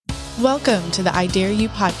Welcome to the I Dare You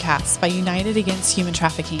podcast by United Against Human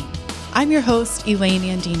Trafficking. I'm your host, Elaine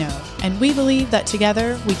Andino, and we believe that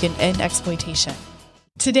together we can end exploitation.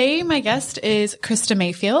 Today, my guest is Krista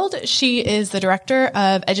Mayfield. She is the Director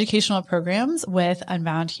of Educational Programs with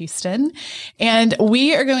Unbound Houston, and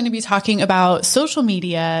we are going to be talking about social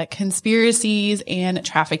media, conspiracies, and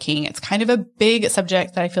trafficking. It's kind of a big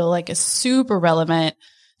subject that I feel like is super relevant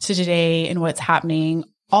to today and what's happening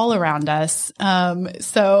all around us.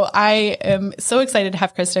 So I am so excited to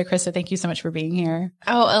have Krista. Krista, thank you so much for being here.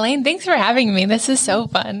 Oh, Elaine, thanks for having me. This is so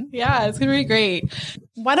fun. Yeah, it's going to be great.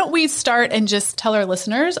 Why don't we start and just tell our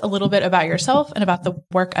listeners a little bit about yourself and about the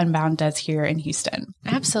work Unbound does here in Houston?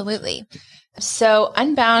 Absolutely. So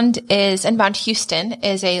Unbound Houston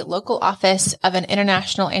is a local office of an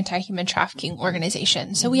international anti-human trafficking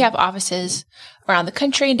organization. So we have offices around the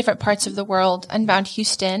country in different parts of the world. Unbound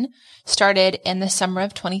Houston started in the summer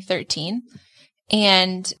of 2013.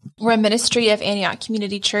 And we're a ministry of Antioch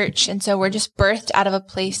Community Church. And so we're just birthed out of a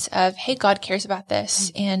place of, hey, God cares about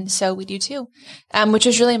this. And so we do too, which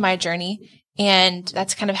was really my journey. And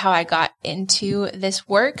that's kind of how I got into this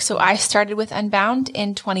work. So I started with Unbound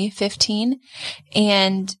in 2015,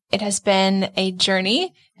 and it has been a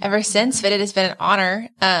journey ever since, but it has been an honor.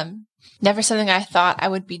 Never something I thought I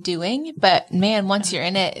would be doing, but man, once you're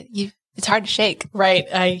in it, it's hard to shake. Right.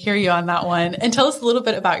 I hear you on that one. And tell us a little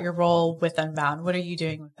bit about your role with Unbound. What are you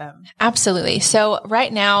doing with them? Absolutely. So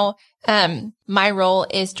right now, my role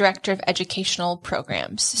is Director of Educational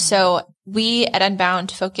Programs. So we at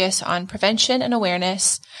Unbound focus on prevention and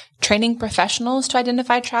awareness, training professionals to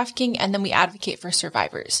identify trafficking, and then we advocate for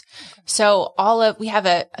survivors. So we have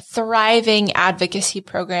a thriving advocacy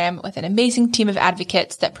program with an amazing team of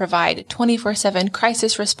advocates that provide 24/7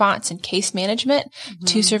 crisis response and case management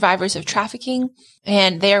to survivors of trafficking.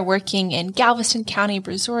 And they are working in Galveston County,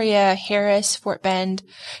 Brazoria, Harris, Fort Bend,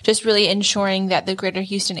 just really ensuring that the greater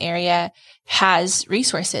Houston area has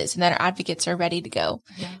resources and that our advocates are ready to go.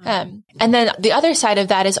 Yeah. And then the other side of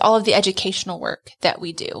that is all of the educational work that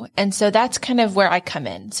we do. And so that's kind of where I come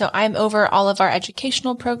in. So I'm over all of our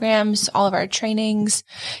educational programs, all of our trainings.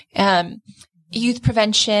 Youth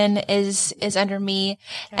prevention is under me.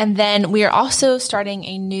 Okay. And then we are also starting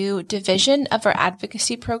a new division of our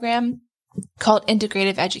advocacy program called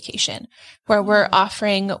Integrative Education, where we're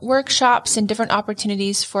offering workshops and different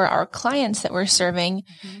opportunities for our clients that we're serving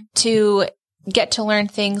to get to learn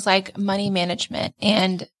things like money management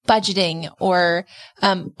and budgeting or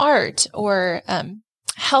art or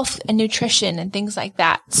health and nutrition and things like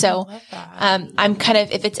that. So I'm kind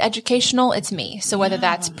of, if it's educational, it's me. So whether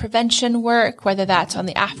that's prevention work, whether that's on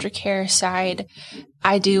the aftercare side,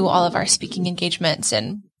 I do all of our speaking engagements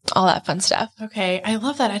and all that fun stuff. Okay. I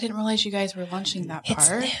love that. I didn't realize you guys were launching that part. It's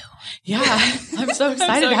new. Yeah. I'm so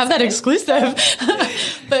excited to have that exclusive.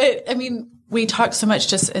 But I mean, we talk so much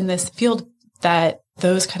just in this field that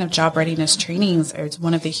those kind of job readiness trainings is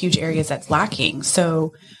one of the huge areas that's lacking.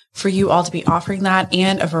 So for you all to be offering that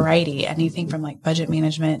and a variety, anything from like budget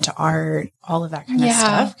management to art, all of that kind of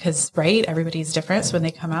stuff. Because, right, everybody's different. So when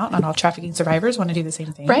they come out, not all trafficking survivors want to do the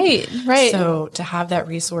same thing. Right. So to have that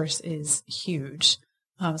resource is huge.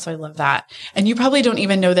 So I love that. And you probably don't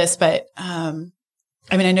even know this, but, I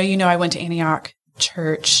know I went to Antioch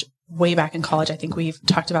Church way back in college. I think we've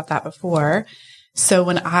talked about that before. So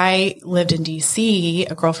when I lived in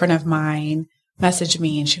DC, a girlfriend of mine messaged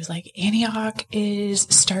me and she was like, Antioch is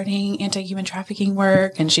starting anti-human trafficking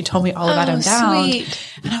work. And she told me all about Unbound. Sweet.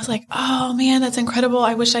 And I was like, oh man, that's incredible.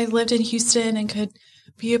 I wish I lived in Houston and could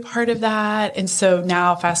be a part of that. And so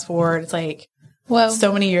now fast forward, it's like, whoa,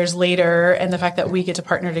 so many years later, and the fact that we get to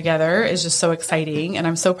partner together is just so exciting. And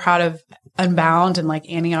I'm so proud of Unbound and like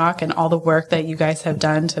Antioch and all the work that you guys have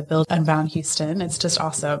done to build Unbound Houston. It's just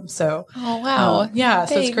awesome. So, oh, wow.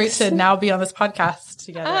 So it's great to now be on this podcast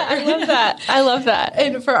together. I love that. I love that.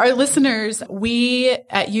 And for our listeners, we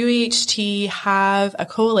at UAHT have a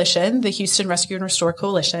coalition, the Houston Rescue and Restore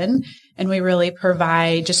Coalition. And we really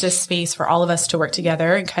provide just a space for all of us to work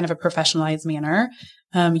together in kind of a professionalized manner.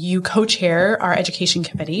 You co-chair our education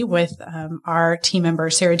committee with our team member,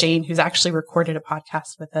 Sarah Jane, who's actually recorded a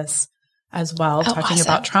podcast with us as well, talking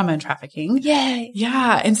about trauma and trafficking. Yay.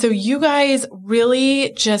 Yeah. And so you guys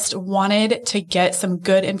really just wanted to get some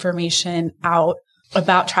good information out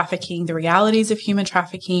about trafficking, the realities of human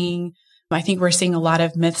trafficking. I think we're seeing a lot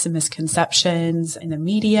of myths and misconceptions in the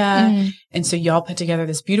media. And so y'all put together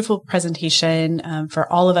this beautiful presentation for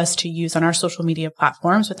all of us to use on our social media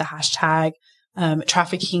platforms with the hashtag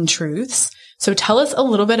trafficking truths. So tell us a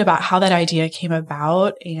little bit about how that idea came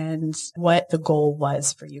about and what the goal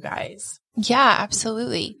was for you guys. Yeah,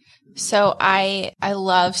 absolutely. So I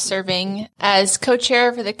love serving as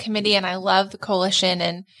co-chair for the committee, and I love the coalition,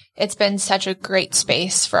 and it's been such a great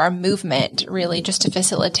space for our movement, really, just to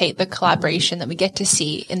facilitate the collaboration that we get to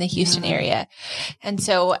see in the Houston area. And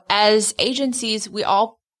so as agencies,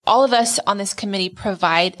 all of us on this committee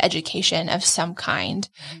provide education of some kind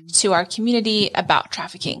to our community about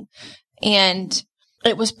trafficking. And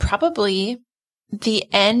it was probably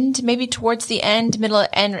maybe towards the middle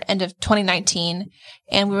end of 2019.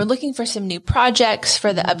 And we were looking for some new projects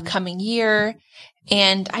for the upcoming year.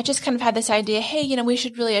 And I just kind of had this idea, hey, we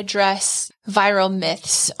should really address viral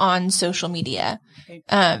myths on social media.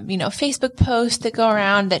 Facebook posts that go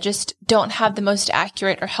around that just don't have the most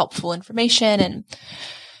accurate or helpful information. And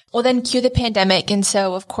well, then cue the pandemic. And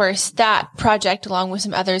so, of course, that project, along with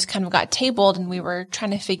some others, kind of got tabled, and we were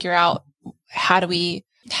trying to figure out how do we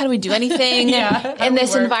do anything in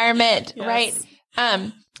this environment, right?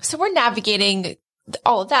 So we're navigating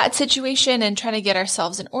all of that situation and trying to get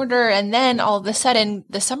ourselves in order. And then all of a sudden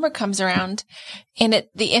the summer comes around and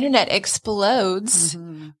the internet explodes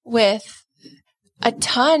with a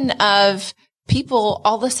ton of people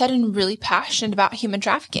all of a sudden really passionate about human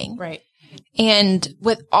trafficking. Right. And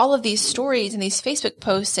with all of these stories and these Facebook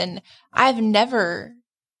posts, and I've never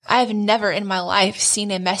in my life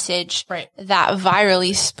seen a message that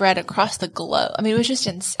virally spread across the globe. I mean, it was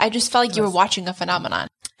just, I just felt like you were watching a phenomenon.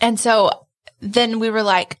 And so then we were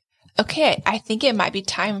like, okay, I think it might be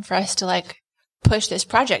time for us to push this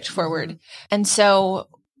project forward. And so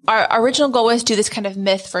our original goal was to do this kind of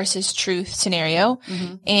myth versus truth scenario.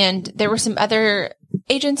 And there were some other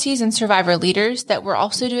agencies and survivor leaders that were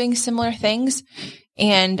also doing similar things.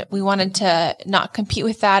 And we wanted to not compete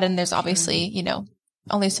with that. And there's obviously,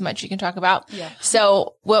 only so much you can talk about. Yeah.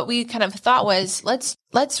 So what we kind of thought was,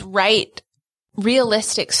 let's write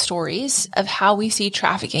realistic stories of how we see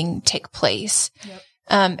trafficking take place.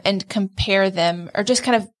 And compare them, or just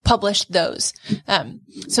kind of publish those.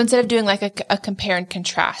 So instead of doing a compare and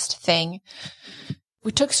contrast thing,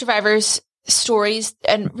 we took survivors' stories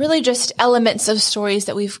and really just elements of stories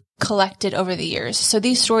that we've collected over the years. So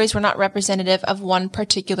these stories were not representative of one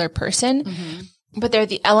particular person, but they're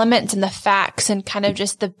the elements and the facts and kind of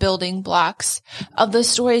just the building blocks of the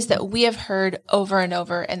stories that we have heard over and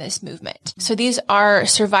over in this movement. So these are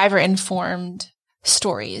survivor-informed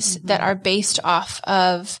stories that are based off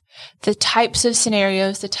of the types of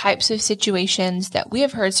scenarios, the types of situations that we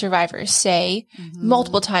have heard survivors say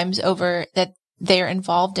multiple times over that they're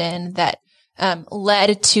involved in that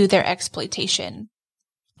led to their exploitation.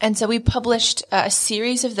 And so we published a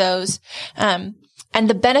series of those. And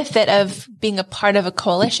the benefit of being a part of a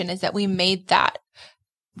coalition is that we made that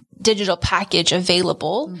digital package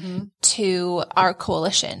available to our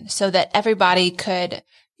coalition so that everybody could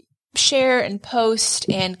share and post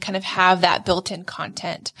and kind of have that built-in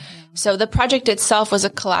content. So the project itself was a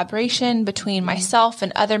collaboration between myself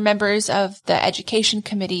and other members of the education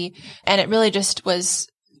committee. And it really just was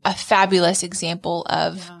a fabulous example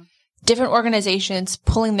of different organizations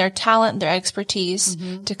pulling their talent, their expertise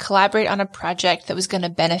to collaborate on a project that was going to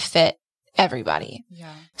benefit everybody.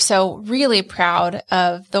 So really proud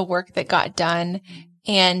of the work that got done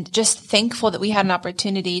and just thankful that we had an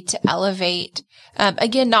opportunity to elevate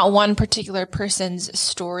again, not one particular person's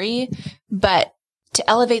story, but to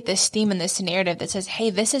elevate this theme and this narrative that says, hey,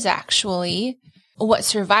 this is actually what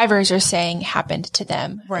survivors are saying happened to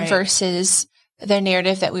them versus the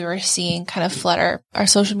narrative that we were seeing kind of flood our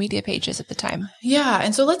social media pages at the time. Yeah.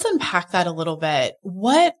 And so let's unpack that a little bit.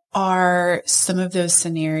 What are some of those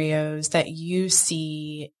scenarios that you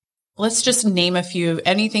see? Let's just name a few,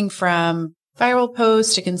 anything from viral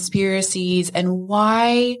posts to conspiracies, and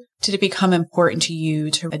why did it become important to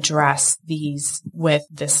you to address these with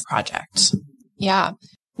this project? Yeah.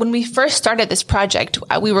 When we first started this project,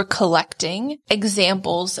 we were collecting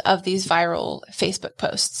examples of these viral Facebook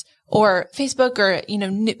posts or Facebook or,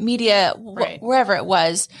 media, wherever it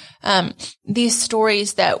was, these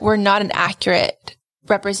stories that were not an accurate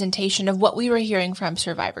representation of what we were hearing from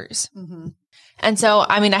survivors. And so,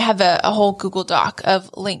 I have a whole Google Doc of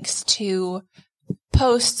links to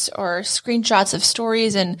posts or screenshots of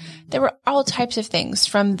stories, and there were all types of things,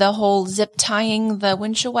 from the whole zip tying the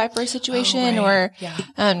windshield wiper situation, or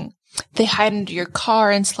they hide under your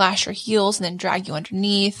car and slash your heels and then drag you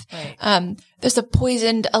underneath. There's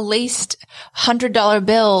a laced $100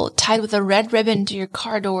 bill tied with a red ribbon to your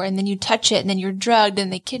car door, and then you touch it and then you're drugged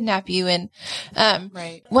and they kidnap you. And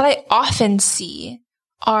what I often see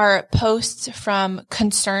are posts from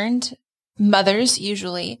concerned mothers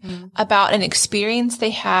usually about an experience they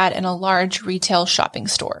had in a large retail shopping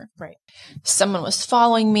store. Right. Someone was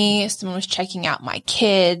following me. Someone was checking out my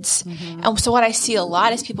kids. And so what I see a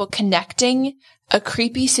lot is people connecting a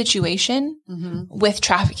creepy situation with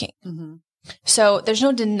trafficking. So there's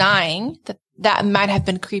no denying that that might have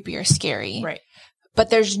been creepy or scary. Right. But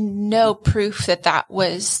there's no proof that that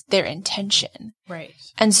was their intention. Right.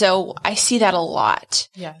 And so I see that a lot.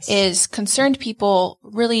 Yes. Is concerned people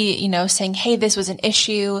really, saying, hey, this was an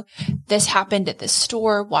issue. This happened at this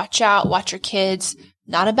store. Watch out. Watch your kids.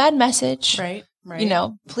 Not a bad message. Right.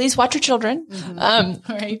 Right. Please watch your children.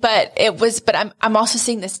 Right. But I'm also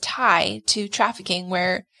seeing this tie to trafficking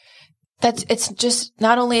where it's just,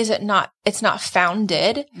 not only is it's not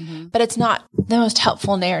founded, but it's not the most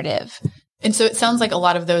helpful narrative. And so it sounds like a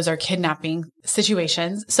lot of those are kidnapping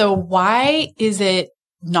situations. So why is it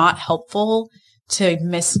not helpful to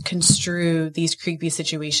misconstrue these creepy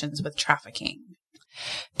situations with trafficking?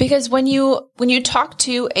 Because when you talk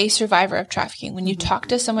to a survivor of trafficking, when you talk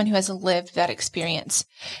to someone who has lived that experience,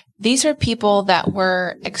 these are people that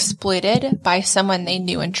were exploited by someone they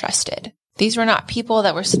knew and trusted. These were not people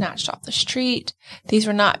that were snatched off the street. These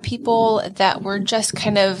were not people that were just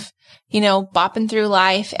kind of, bopping through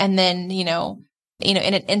life and then, in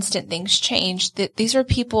an instant things changed. These are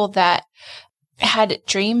people that had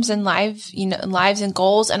dreams and lives and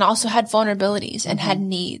goals, and also had vulnerabilities and had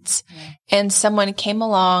needs. And someone came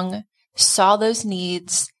along, saw those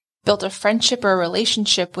needs, built a friendship or a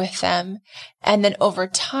relationship with them, and then over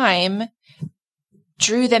time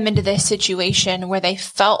drew them into this situation where they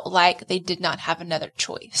felt like they did not have another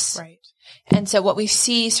choice. Right. And so what we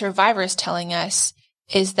see survivors telling us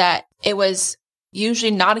is that it was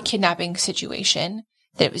usually not a kidnapping situation,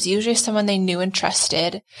 that it was usually someone they knew and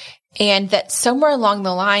trusted, and that somewhere along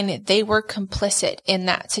the line, they were complicit in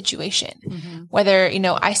that situation. Whether,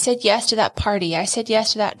 I said yes to that party, I said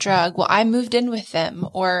yes to that drug, well, I moved in with them,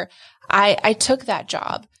 or I took that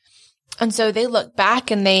job. And so they look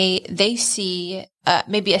back and they see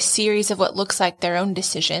maybe a series of what looks like their own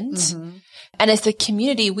decisions. And as the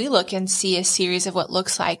community, we look and see a series of what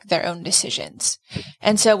looks like their own decisions.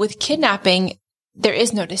 And so with kidnapping, there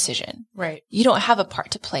is no decision. Right. You don't have a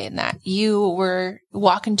part to play in that. You were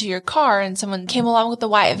walking to your car and someone came along with the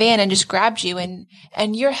white van and just grabbed you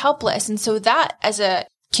and you're helpless. And so that, as a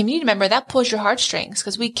community member, that pulls your heartstrings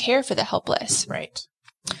because we care for the helpless. Right.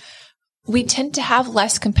 We tend to have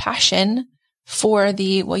less compassion for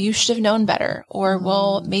well, you should have known better, or,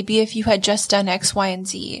 well, maybe if you had just done X, Y, and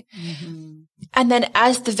Z. And then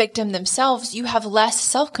as the victim themselves, you have less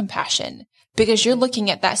self-compassion because you're looking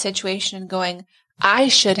at that situation and going, I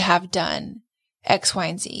should have done X, Y,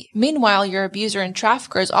 and Z. Meanwhile, your abuser and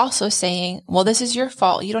trafficker is also saying, well, this is your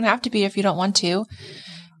fault. You don't have to be if you don't want to.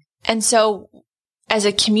 And so as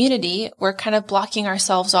a community, we're kind of blocking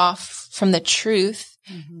ourselves off from the truth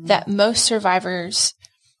that most survivors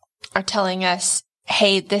are telling us,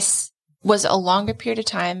 hey, this was a longer period of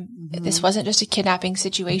time. This wasn't just a kidnapping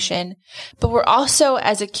situation. But we're also,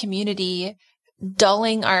 as a community,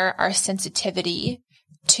 dulling our sensitivity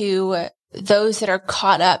to those that are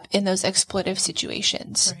caught up in those exploitive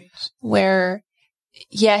situations. Right. Where,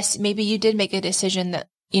 yes, maybe you did make a decision that,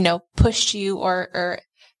 pushed you or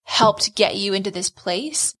helped get you into this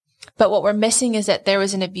place. But what we're missing is that there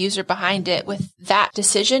was an abuser behind it with that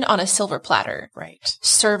decision on a silver platter. Right.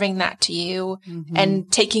 Serving that to you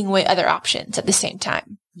and taking away other options at the same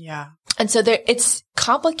time. Yeah. And so it's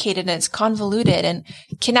complicated and it's convoluted, and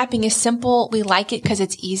kidnapping is simple. We like it because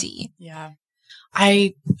it's easy. Yeah.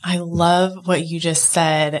 I love what you just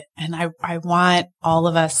said. And I want all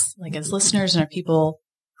of us, like as listeners and our people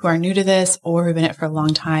who are new to this or who've been in it for a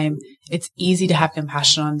long time, it's easy to have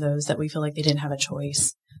compassion on those that we feel like they didn't have a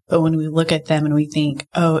choice. But when we look at them and we think,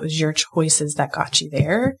 oh, it was your choices that got you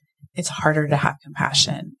there, it's harder to have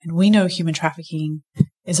compassion. And we know human trafficking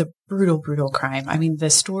is a brutal, brutal crime. I mean, the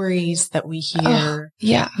stories that we hear,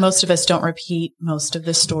 most of us don't repeat most of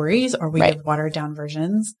the stories, or we give watered down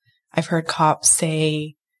versions. I've heard cops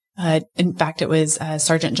say, in fact, it was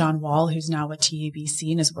Sergeant John Wall, who's now with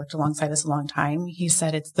TABC and has worked alongside us a long time. He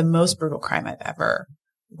said it's the most brutal crime I've ever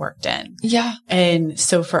worked in. Yeah. And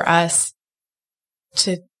so for us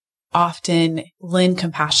to often lend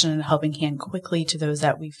compassion and a helping hand quickly to those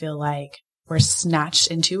that we feel like were snatched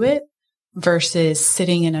into it versus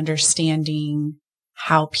sitting and understanding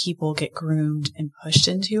how people get groomed and pushed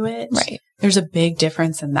into it. Right. There's a big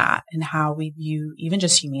difference in that and how we view even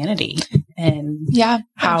just humanity and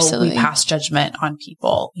how we pass judgment on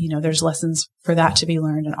people. There's lessons for that to be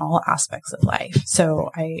learned in all aspects of life. So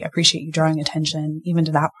I appreciate you drawing attention even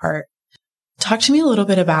to that part. Talk to me a little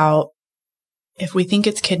bit about if we think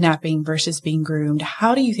it's kidnapping versus being groomed,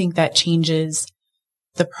 how do you think that changes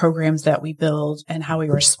the programs that we build and how we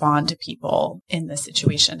respond to people in this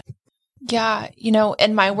situation? Yeah.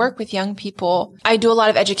 In my work with young people, I do a lot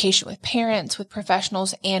of education with parents, with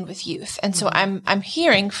professionals, and with youth. And so I'm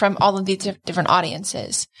hearing from all of these different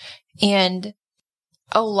audiences. And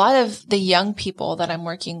a lot of the young people that I'm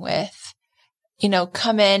working with,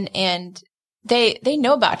 come in and they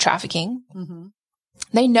know about trafficking. Mm-hmm.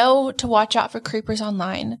 They know to watch out for creepers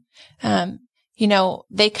online.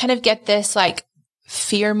 They kind of get this like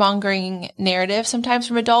fear-mongering narrative sometimes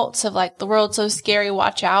from adults of like, the world's so scary,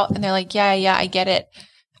 watch out. And they're like, yeah, I get it.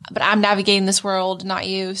 But I'm navigating this world, not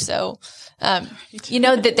you. So, that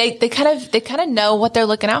they kind of know what they're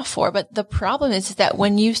looking out for. But the problem is that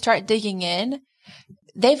when you start digging in,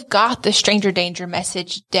 they've got the stranger danger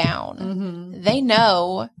message down. Mm-hmm. They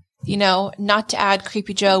know, not to add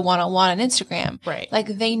Creepy Joe 101 on Instagram. Right. Like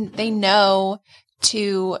they know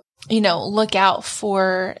to, look out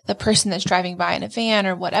for the person that's driving by in a van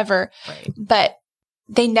or whatever. Right. But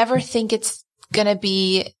they never think it's going to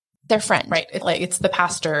be their friend. Right. It's the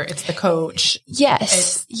pastor. It's the coach.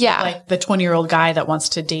 Yes. Yeah. Like the 20-year-old guy that wants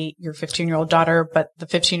to date your 15-year-old daughter, but the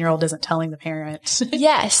 15-year-old isn't telling the parents.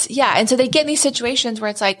 Yes. Yeah. And so they get in these situations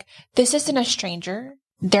where it's like, this isn't a stranger.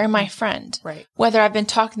 They're my friend. Right. Whether I've been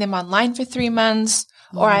talking to them online for 3 months,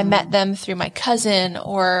 or I met them through my cousin,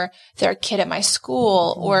 or they're a kid at my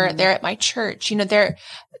school, or they're at my church.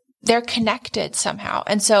 They're connected somehow.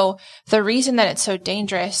 And so the reason that it's so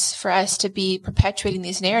dangerous for us to be perpetuating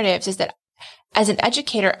these narratives is that as an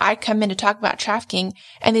educator, I come in to talk about trafficking,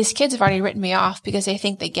 and these kids have already written me off because they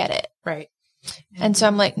think they get it. Right. And so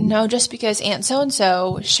I'm like, no, just because Aunt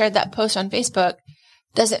so-and-so shared that post on Facebook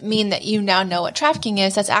doesn't mean that you now know what trafficking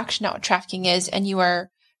is. That's actually not what trafficking is. And you are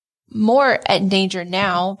more at danger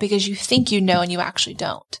now because you think you know and you actually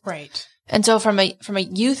don't. Right. And so from a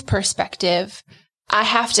youth perspective, I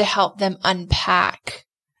have to help them unpack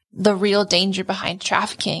the real danger behind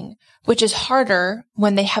trafficking, which is harder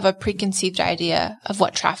when they have a preconceived idea of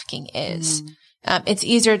what trafficking is. It's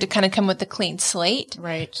easier to kind of come with a clean slate.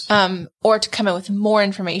 Right. Or to come in with more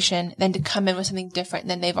information than to come in with something different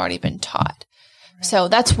than they've already been taught. So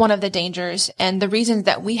that's one of the dangers and the reasons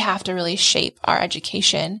that we have to really shape our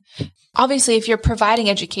education. Obviously, if you're providing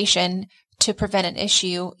education to prevent an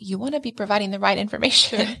issue, you want to be providing the right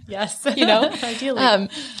information. Yes. Ideally.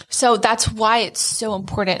 So that's why it's so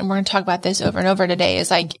important. And we're going to talk about this over and over today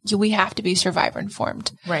is like, we have to be survivor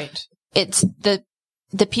informed. Right. It's the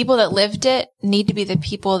people that lived it need to be the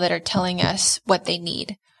people that are telling us what they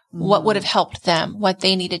need. What would have helped them, what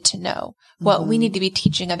they needed to know, what we need to be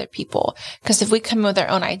teaching other people. Because if we come with our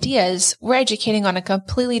own ideas, we're educating on a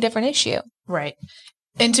completely different issue. Right.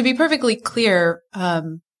 And to be perfectly clear,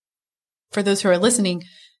 for those who are listening,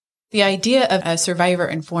 the idea of a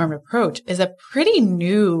survivor-informed approach is a pretty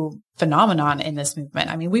new phenomenon in this movement.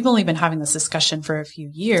 I mean, we've only been having this discussion for a few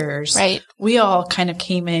years. Right. We all kind of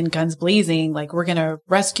came in guns blazing, like we're going to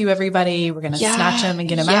rescue everybody, we're going to snatch them and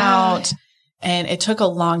get them out. And it took a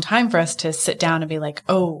long time for us to sit down and be like,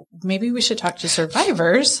 oh, maybe we should talk to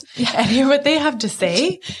survivors and hear what they have to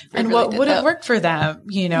say and really what would have worked for them,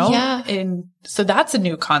 Yeah. And so that's a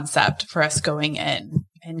new concept for us going in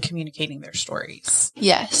and communicating their stories.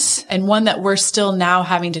 Yes. And one that we're still now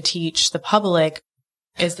having to teach the public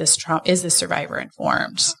is this survivor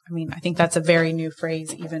informed. I mean, I think that's a very new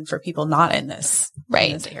phrase even for people not in this,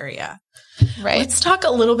 in this area. Right. Let's talk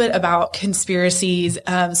a little bit about conspiracies,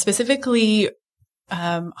 specifically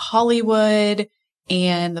Hollywood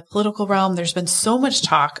and the political realm. There's been so much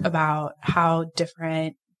talk about how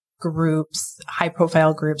different groups,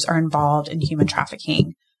 high-profile groups, are involved in human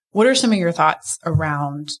trafficking. What are some of your thoughts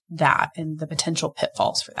around that and the potential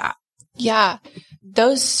pitfalls for that? Yeah,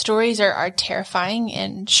 those stories are terrifying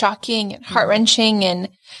and shocking and heart-wrenching, and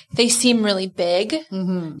they seem really big.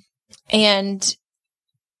 Mm-hmm. And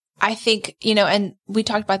I think, and we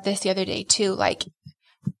talked about this the other day too, like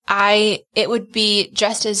it would be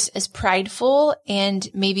just as prideful and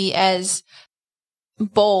maybe as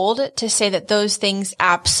bold to say that those things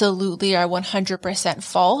absolutely are 100%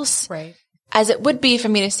 false. Right. As it would be for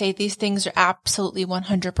me to say these things are absolutely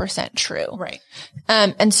 100% true. Right.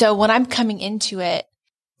 And so when I'm coming into it,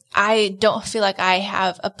 I don't feel like I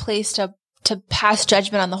have a place to pass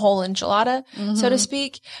judgment on the whole enchilada, so to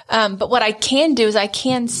speak. But what I can do is I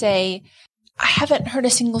can say, I haven't heard a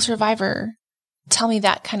single survivor tell me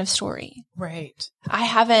that kind of story. Right.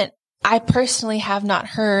 I personally have not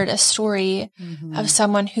heard a story of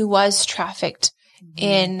someone who was trafficked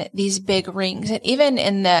in these big rings. And even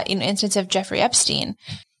in the instance of Jeffrey Epstein,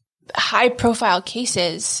 high profile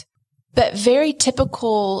cases, but very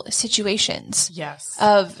typical situations. Yes.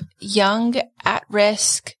 Of young,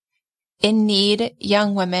 at-risk, in need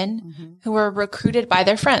young women who were recruited by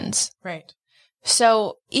their friends. Right.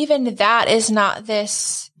 So even that is not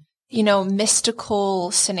this,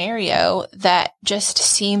 mystical scenario that just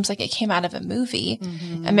seems like it came out of a movie.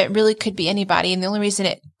 It really could be anybody. And the only reason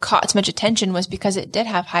it caught so much attention was because it did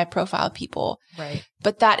have high profile people. Right.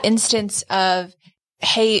 But that instance of,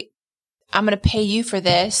 hey, I'm going to pay you for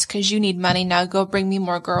this because you need money. Now go bring me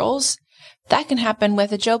more girls. That can happen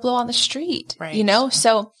with a Joe Blow on the street, right.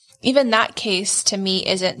 So even that case to me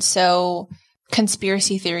isn't so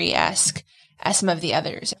conspiracy theory-esque as some of the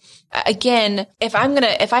others. Again, if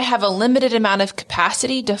I have a limited amount of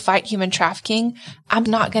capacity to fight human trafficking, I'm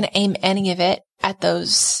not going to aim any of it at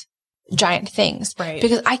those giant things. Right.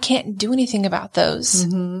 Because I can't do anything about those.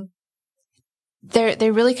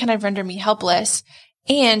 They really kind of render me helpless.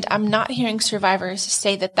 And I'm not hearing survivors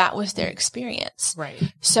say that was their experience.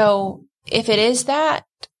 Right. So if it is that,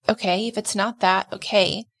 okay. If it's not that,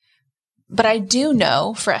 okay. But I do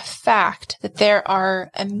know for a fact that there are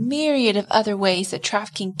a myriad of other ways that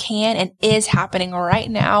trafficking can and is happening right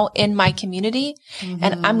now in my community.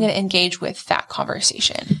 And I'm going to engage with that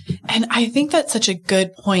conversation. And I think that's such a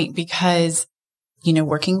good point because,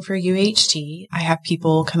 working for UHT, I have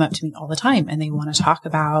people come up to me all the time and they want to talk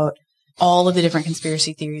about all of the different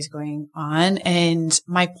conspiracy theories going on. And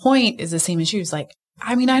my point is the same as you. It's like,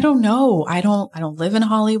 I don't know. I don't live in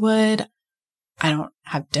Hollywood. I don't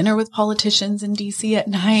have dinner with politicians in DC at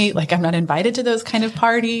night. Like I'm not invited to those kind of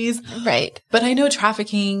parties. Right. But I know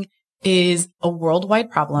trafficking is a worldwide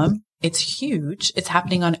problem. It's huge. It's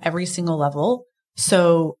happening on every single level.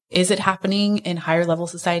 So is it happening in higher level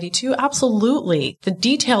society too? Absolutely. The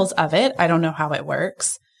details of it, I don't know how it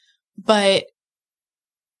works, but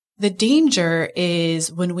the danger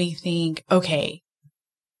is when we think, okay,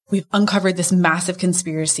 we've uncovered this massive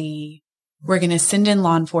conspiracy. We're going to send in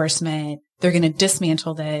law enforcement. They're going to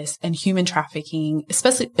dismantle this, and human trafficking,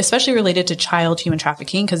 especially related to child human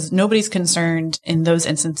trafficking, because nobody's concerned in those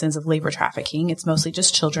instances of labor trafficking. It's mostly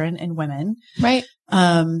just children and women. Right.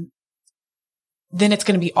 Then it's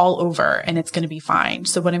going to be all over and it's going to be fine.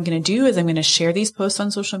 So what I'm going to do is I'm going to share these posts on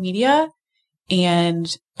social media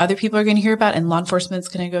and other people are going to hear about it, and law enforcement's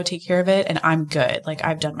going to go take care of it. And I'm good. Like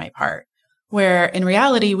I've done my part. Where in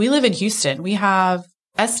reality, we live in Houston. We have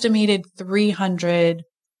estimated 300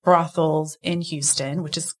 brothels in Houston,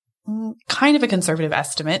 which is kind of a conservative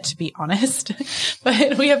estimate, to be honest.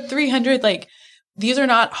 But we have 300, these are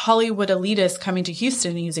not Hollywood elitists coming to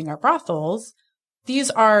Houston and using our brothels. These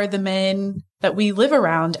are the men that we live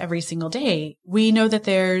around every single day. We know that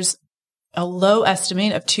there's a low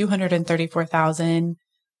estimate of 234,000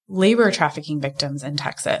 labor trafficking victims in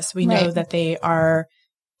Texas. We know that they are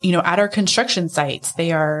at our construction sites.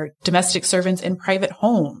 They are domestic servants in private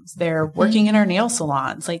homes. They're working in our nail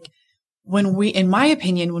salons. In my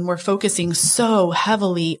opinion, when we're focusing so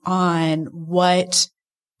heavily on what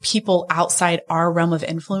people outside our realm of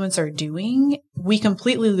influence are doing, we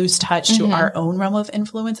completely lose touch to our own realm of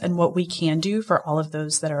influence and what we can do for all of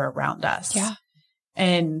those that are around us. Yeah.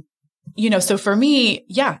 And, so for me,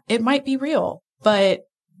 yeah, it might be real, but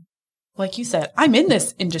like you said, I'm in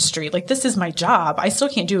this industry. This is my job. I still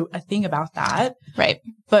can't do a thing about that. Right.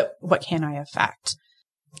 But what can I affect?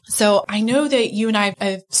 So I know that you and I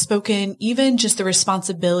have spoken even just the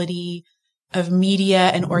responsibility of media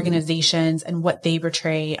and organizations and what they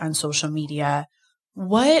portray on social media.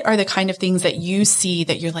 What are the kind of things that you see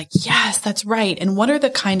that you're like, yes, that's right? And what are the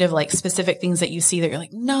kind of specific things that you see that you're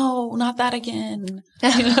like, no, not that again?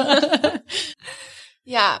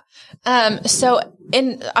 Yeah. So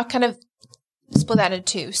I'll kind of split that into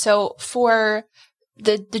two. So for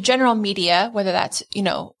the general media, whether that's,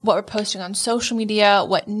 what we're posting on social media,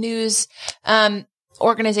 what news,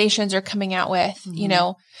 organizations are coming out with,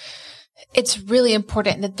 it's really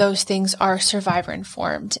important that those things are survivor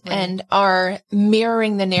informed and are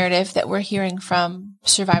mirroring the narrative that we're hearing from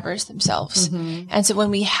survivors themselves. And so when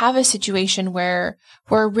we have a situation where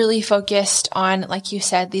we're really focused on, like you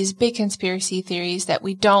said, these big conspiracy theories that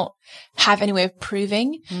we don't have any way of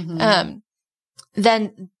proving,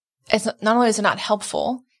 then it's not only is it not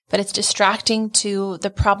helpful, but it's distracting to the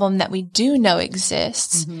problem that we do know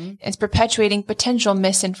exists. It's perpetuating potential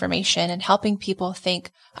misinformation and helping people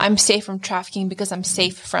think I'm safe from trafficking because I'm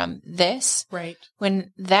safe from this. Right.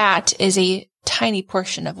 When that is a tiny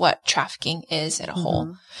portion of what trafficking is at a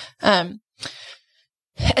whole. And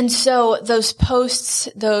so those posts,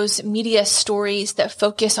 those media stories that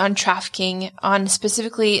focus on trafficking, on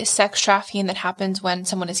specifically sex trafficking that happens when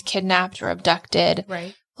someone is kidnapped or abducted,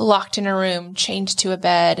 right, locked in a room, chained to a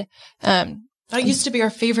bed, That used to be our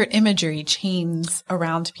favorite imagery, chains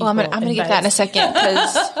around people. Well, I'm going to get that in a second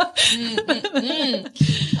because,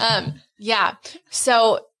 yeah.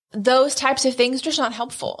 So those types of things are just not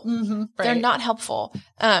helpful. Right. They're not helpful.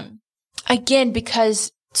 Again,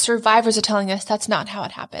 because survivors are telling us that's not how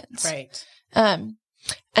it happens. Right.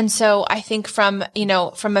 And so I think from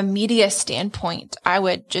a media standpoint, I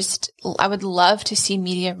would love to see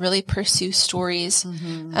media really pursue stories,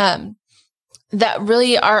 that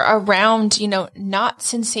really are around, not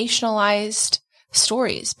sensationalized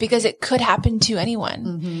stories, because it could happen to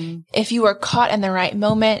anyone. If you are caught in the right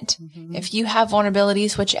moment, if you have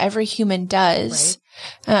vulnerabilities, which every human does,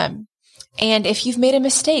 and if you've made a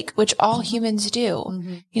mistake, which all humans do,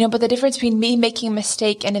 but the difference between me making a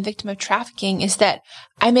mistake and a victim of trafficking is that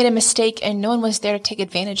I made a mistake and no one was there to take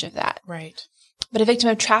advantage of that. Right. But a victim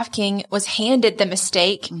of trafficking was handed the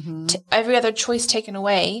mistake, to every other choice taken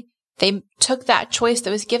away. They took that choice that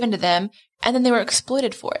was given to them and then they were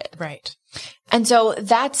exploited for it. Right. And so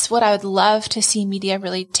that's what I would love to see media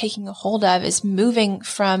really taking a hold of, is moving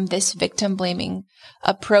from this victim blaming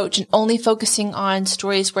approach and only focusing on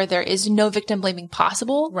stories where there is no victim blaming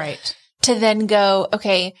possible. Right. To then go,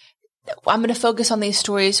 okay, I'm going to focus on these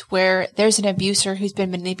stories where there's an abuser who's been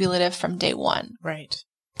manipulative from day one. Right.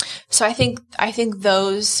 So I think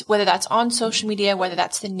those, whether that's on social media, whether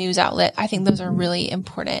that's the news outlet, I think those are really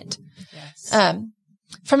important. Yes.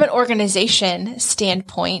 From an organization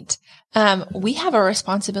standpoint, we have a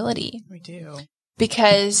responsibility. We do.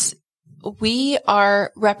 Because we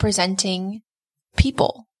are representing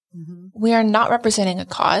people. We are not representing a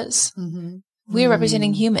cause. We are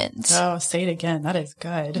representing humans. Oh, say it again. That is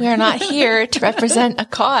good. We are not here to represent a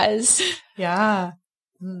cause. Yeah.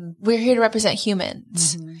 We're here to represent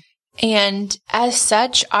humans. And as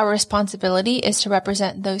such, our responsibility is to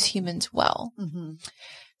represent those humans well.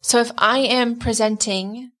 So if I am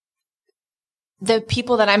presenting the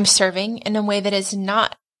people that I'm serving in a way that is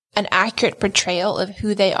not an accurate portrayal of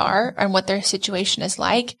who they are and what their situation is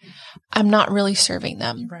like, I'm not really serving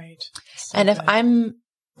them. Right. And if I'm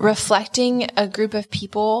reflecting a group of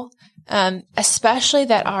people, especially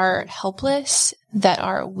that are helpless, that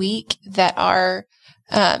are weak, that are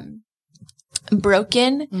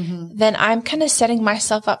broken, then I'm kind of setting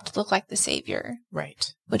myself up to look like the savior.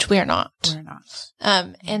 Right. Which we are not. We're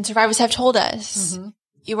not. And survivors have told us,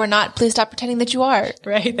 you are not, please stop pretending that you are.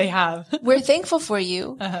 Right. They have. We're thankful for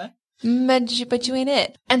you, but you ain't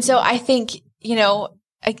it. And so I think,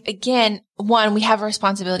 again, one, we have a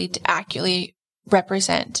responsibility to accurately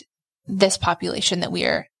represent this population that we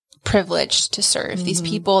are privileged to serve, these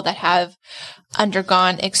people that have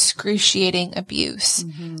undergone excruciating abuse,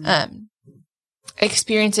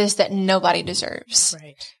 experiences that nobody deserves.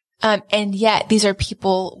 Right. And yet these are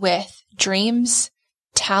people with dreams,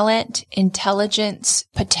 talent, intelligence,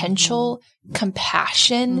 potential,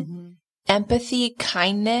 compassion, empathy,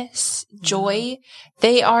 kindness, joy.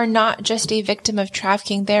 They are not just a victim of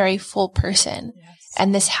trafficking. They're a full person. Yes.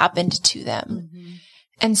 And this happened to them.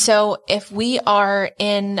 And so if we are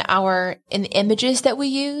in the images that we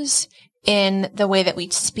use, in the way that we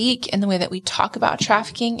speak, in the way that we talk about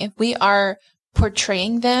trafficking, if we are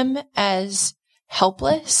portraying them as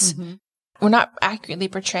helpless, we're not accurately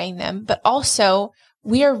portraying them, but also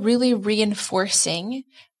we are really reinforcing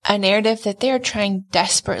a narrative that they're trying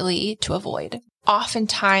desperately to avoid.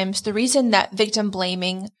 Oftentimes, the reason that victim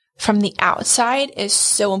blaming from the outside is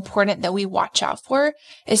so important that we watch out for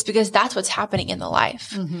is because that's what's happening in the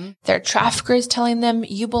life. There are traffickers telling them,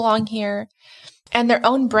 you belong here. And their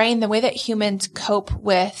own brain, the way that humans cope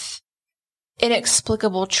with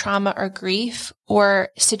inexplicable trauma or grief or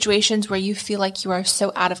situations where you feel like you are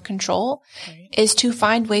so out of control is to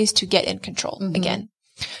find ways to get in control again.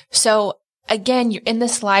 So again, you're in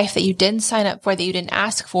this life that you didn't sign up for, that you didn't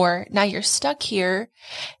ask for. Now you're stuck here.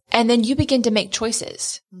 And then you begin to make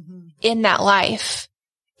choices in that life,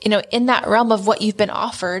 in that realm of what you've been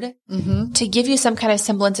offered to give you some kind of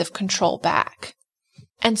semblance of control back.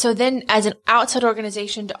 And so then as an outside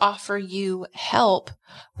organization to offer you help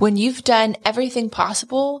when you've done everything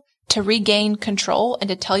possible to regain control and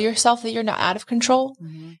to tell yourself that you're not out of control.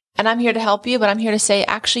 And I'm here to help you, but I'm here to say,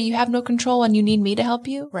 actually, you have no control and you need me to help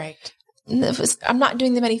you. Right. I'm not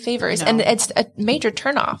doing them any favors. No. And it's a major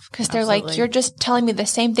turnoff because they're like, you're just telling me the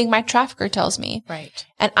same thing my trafficker tells me. Right.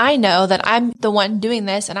 And I know that I'm the one doing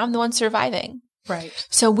this and I'm the one surviving. Right.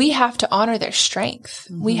 So we have to honor their strength.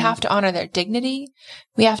 We have to honor their dignity.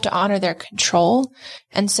 We have to honor their control.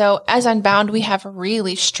 And so as Unbound, we have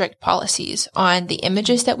really strict policies on the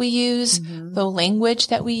images that we use, the language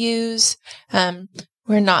that we use. We're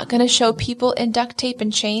We're not going to show people in duct tape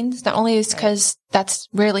and chains. Not only is because that's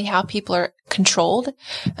rarely how people are controlled,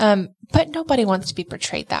 but nobody wants to be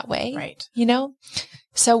portrayed that way. Right. You know?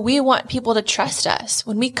 So we want people to trust us.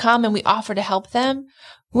 When we come and we offer to help them,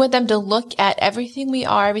 we want them to look at everything we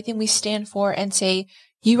are, everything we stand for, and say,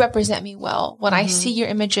 you represent me well. When I see your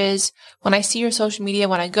images, when I see your social media,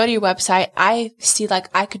 when I go to your website, I see like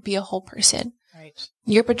I could be a whole person. Right.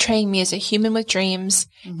 You're portraying me as a human with dreams,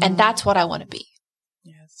 and that's what I want to be.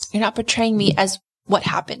 Yes. You're not portraying me as what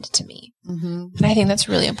happened to me. And I think that's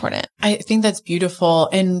really important. I think that's beautiful.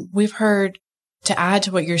 And we've heard, to add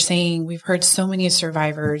to what you're saying, we've heard so many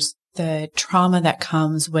survivors, the trauma that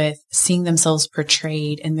comes with seeing themselves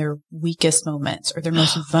portrayed in their weakest moments or their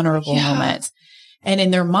most vulnerable moments. And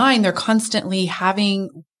in their mind, they're constantly having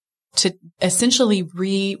to essentially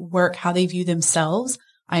rework how they view themselves.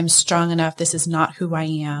 I'm strong enough. This is not who I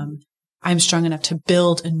am. I'm strong enough to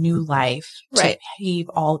build a new life, to pave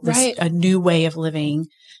all this, a new way of living,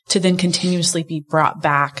 to then continuously be brought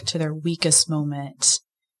back to their weakest moment.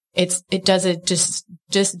 It does it just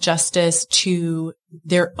justice to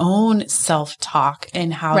their own self-talk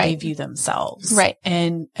and how they view themselves. Right.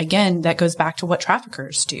 And again, that goes back to what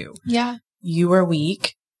traffickers do. Yeah. You are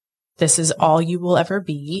weak. This is all you will ever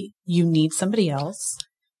be. You need somebody else.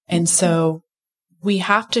 And so we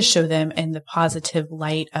have to show them in the positive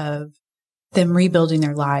light of them rebuilding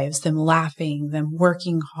their lives, them laughing, them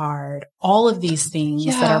working hard, all of these things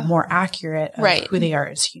that are more accurate of who they are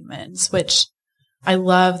as humans, which I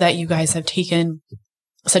love that you guys have taken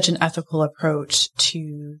such an ethical approach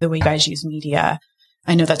to the way you guys use media.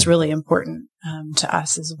 I know that's really important to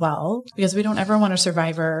us as well, because we don't ever want a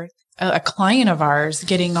survivor, a client of ours,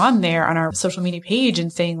 getting on there on our social media page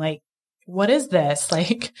and saying like, what is this?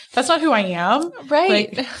 Like, that's not who I am.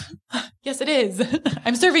 Right. Like, yes, it is.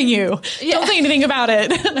 I'm serving you. Don't say anything about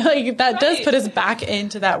it. Like, that does put us back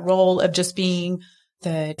into that role of just being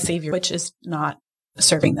the savior, which is not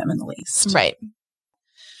serving them in the least. Right.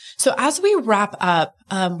 So as we wrap up,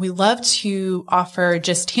 we love to offer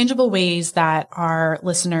just tangible ways that our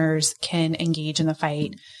listeners can engage in the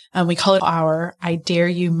fight. We call it our I Dare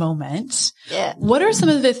You moment. Yeah. What are some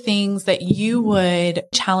of the things that you would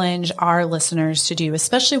challenge our listeners to do,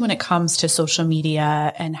 especially when it comes to social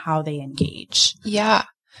media and how they engage? Yeah.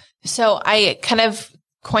 So I kind of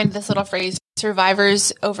coined this little phrase,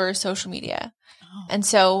 survivors over social media. Oh. And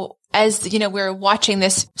so as, you know, we're watching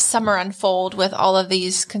this summer unfold with all of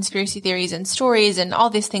these conspiracy theories and stories and all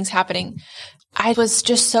these things happening, I was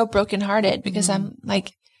just so brokenhearted because I'm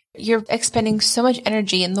like, you're expending so much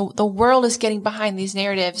energy and the world is getting behind these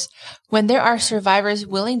narratives when there are survivors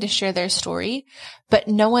willing to share their story, but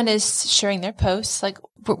no one is sharing their posts. Like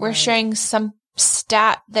we're sharing some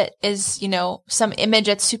stat that is, you know, some image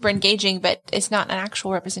that's super engaging, but it's not an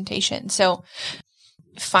actual representation. So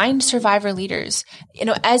find survivor leaders. You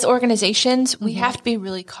know, as organizations, we have to be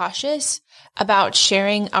really cautious about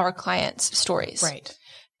sharing our clients' stories. Right.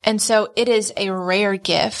 And so it is a rare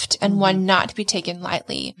gift and one not to be taken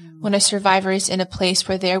lightly when a survivor is in a place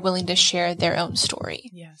where they're willing to share their own story.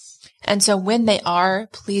 Yes. And so when they are,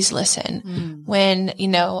 please listen. When, you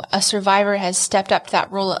know, a survivor has stepped up to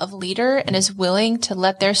that role of leader and is willing to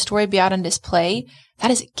let their story be out on display, that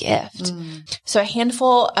is a gift. So a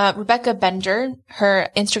handful, Rebecca Bender, her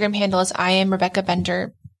Instagram handle is I am Rebecca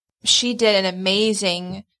Bender. She did an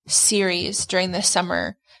amazing series during the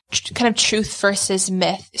summer, kind of truth versus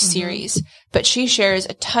myth series, but she shares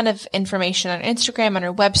a ton of information on Instagram, on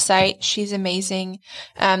her website. She's amazing.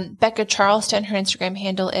 Becca Charleston, her Instagram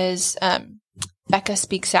handle is, Becca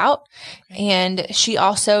Speaks Out. And she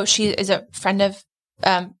is a friend of,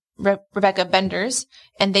 Rebecca Bender's,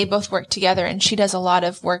 and they both work together, and she does a lot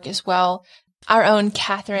of work as well. Our own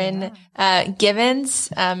Catherine, Givens,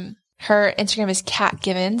 her Instagram is Kat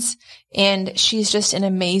Givens, and she's just an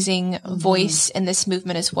amazing voice in this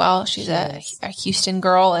movement as well. She's a Houston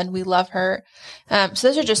girl, and we love her. So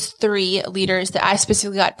those are just 3 leaders that I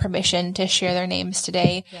specifically got permission to share their names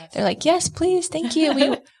today. Yes. They're like, yes, please. Thank you. We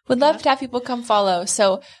would love to have people come follow.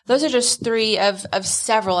 So those are just 3 of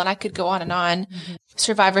several, and I could go on and on.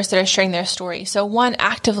 Survivors that are sharing their story. So 1,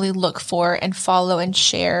 actively look for and follow and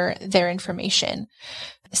share their information.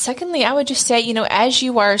 Secondly, I would just say, you know, as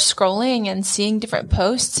you are scrolling and seeing different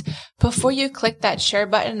posts, before you click that share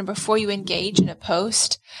button or before you engage in a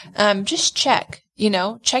post, just check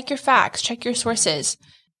your facts, check your sources.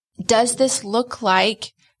 Does this look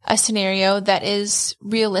like a scenario that is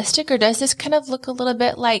realistic, or does this kind of look a little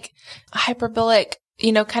bit like a hyperbolic,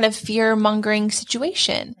 you know, kind of fear-mongering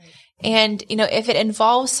situation? Right. And, you know, if it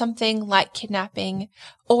involves something like kidnapping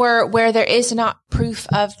or where there is not proof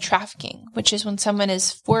of trafficking, which is when someone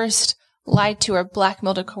is forced lied to or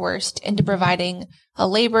blackmailed or coerced into providing a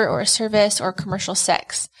labor or a service or commercial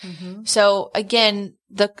sex. Mm-hmm. So again,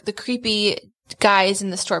 the creepy guys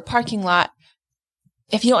in the store parking lot,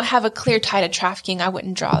 if you don't have a clear tie to trafficking, I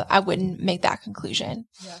wouldn't make that conclusion.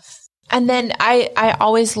 Yes. And then I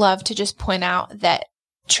always love to just point out that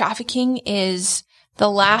trafficking is the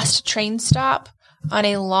last train stop on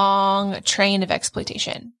a long train of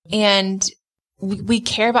exploitation. And we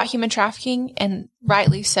care about human trafficking, and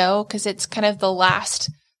rightly so, because it's kind of the last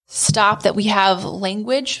stop that we have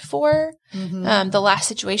language for, the last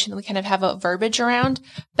situation that we kind of have a verbiage around.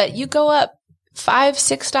 But you go up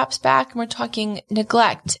 5-6 stops back and we're talking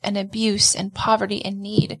neglect and abuse and poverty and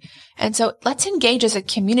need. And so let's engage as a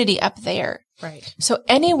community up there. Right. So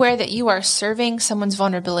anywhere that you are serving someone's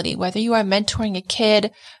vulnerability, whether you are mentoring a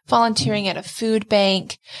kid, volunteering at a food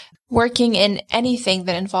bank, working in anything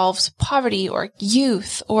that involves poverty or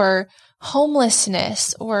youth or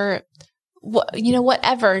homelessness or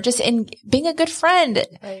whatever, just in being a good friend.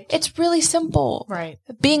 Right. It's really simple. Right.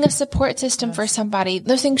 Being a support system for somebody,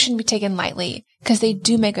 those things shouldn't be taken lightly because they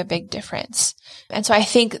do make a big difference. And so I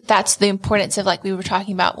think that's the importance of, like we were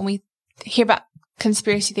talking about, when we hear about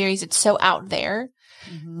conspiracy theories, it's so out there.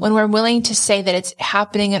 Mm-hmm. When we're willing to say that it's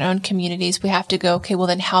happening in our own communities, we have to go, okay, well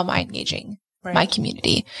then how am I engaging my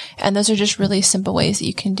community? And those are just really simple ways that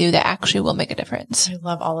you can do that actually will make a difference. I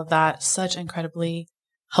love all of that. Such incredibly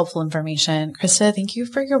helpful information. Krista, thank you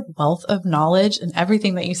for your wealth of knowledge and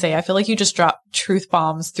everything that you say. I feel like you just dropped truth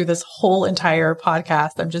bombs through this whole entire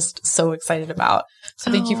podcast. I'm just so excited about.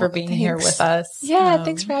 So thank you for being here with us. Yeah,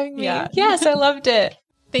 thanks for having me. Yeah. Yes, I loved it.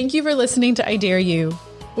 Thank you for listening to I Dare You.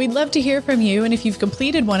 We'd love to hear from you, and if you've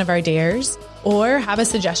completed one of our dares, or have a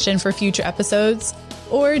suggestion for future episodes,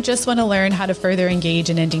 or just want to learn how to further engage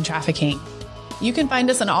in ending trafficking, you can find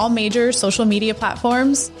us on all major social media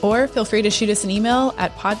platforms, or feel free to shoot us an email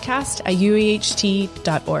at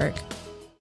podcast@ueht.org.